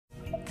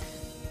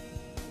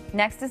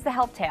Next is the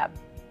Help tab.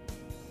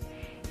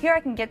 Here I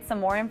can get some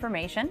more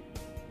information,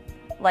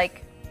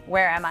 like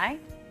where am I?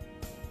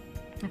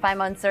 If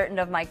I'm uncertain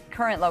of my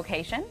current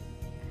location,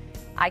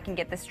 I can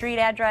get the street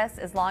address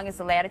as long as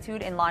the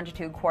latitude and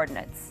longitude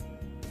coordinates.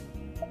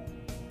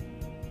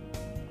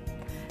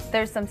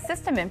 There's some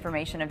system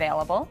information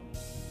available,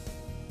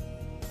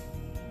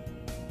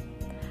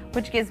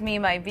 which gives me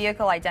my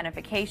vehicle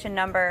identification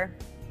number,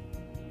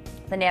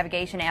 the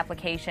navigation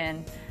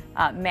application,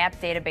 map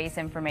database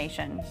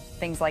information,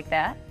 things like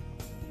that.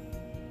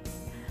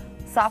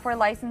 Software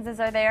licenses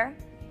are there.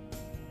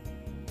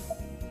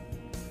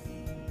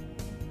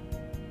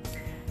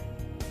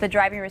 The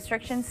driving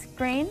restrictions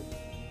screen.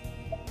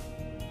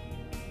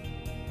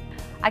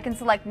 I can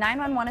select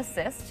 911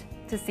 Assist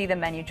to see the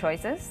menu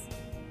choices.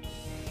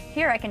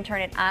 Here I can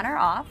turn it on or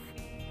off,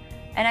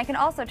 and I can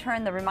also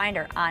turn the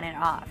reminder on and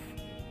off.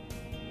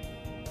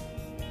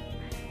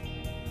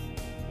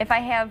 If I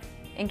have,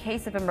 in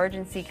case of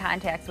emergency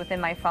contacts within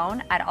my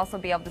phone, I'd also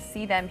be able to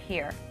see them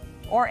here,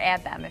 or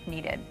add them if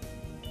needed.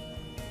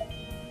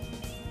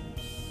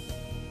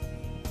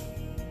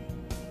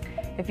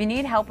 If you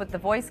need help with the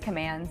voice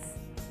commands,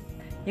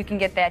 you can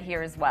get that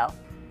here as well,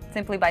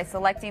 simply by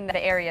selecting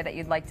the area that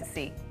you'd like to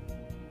see.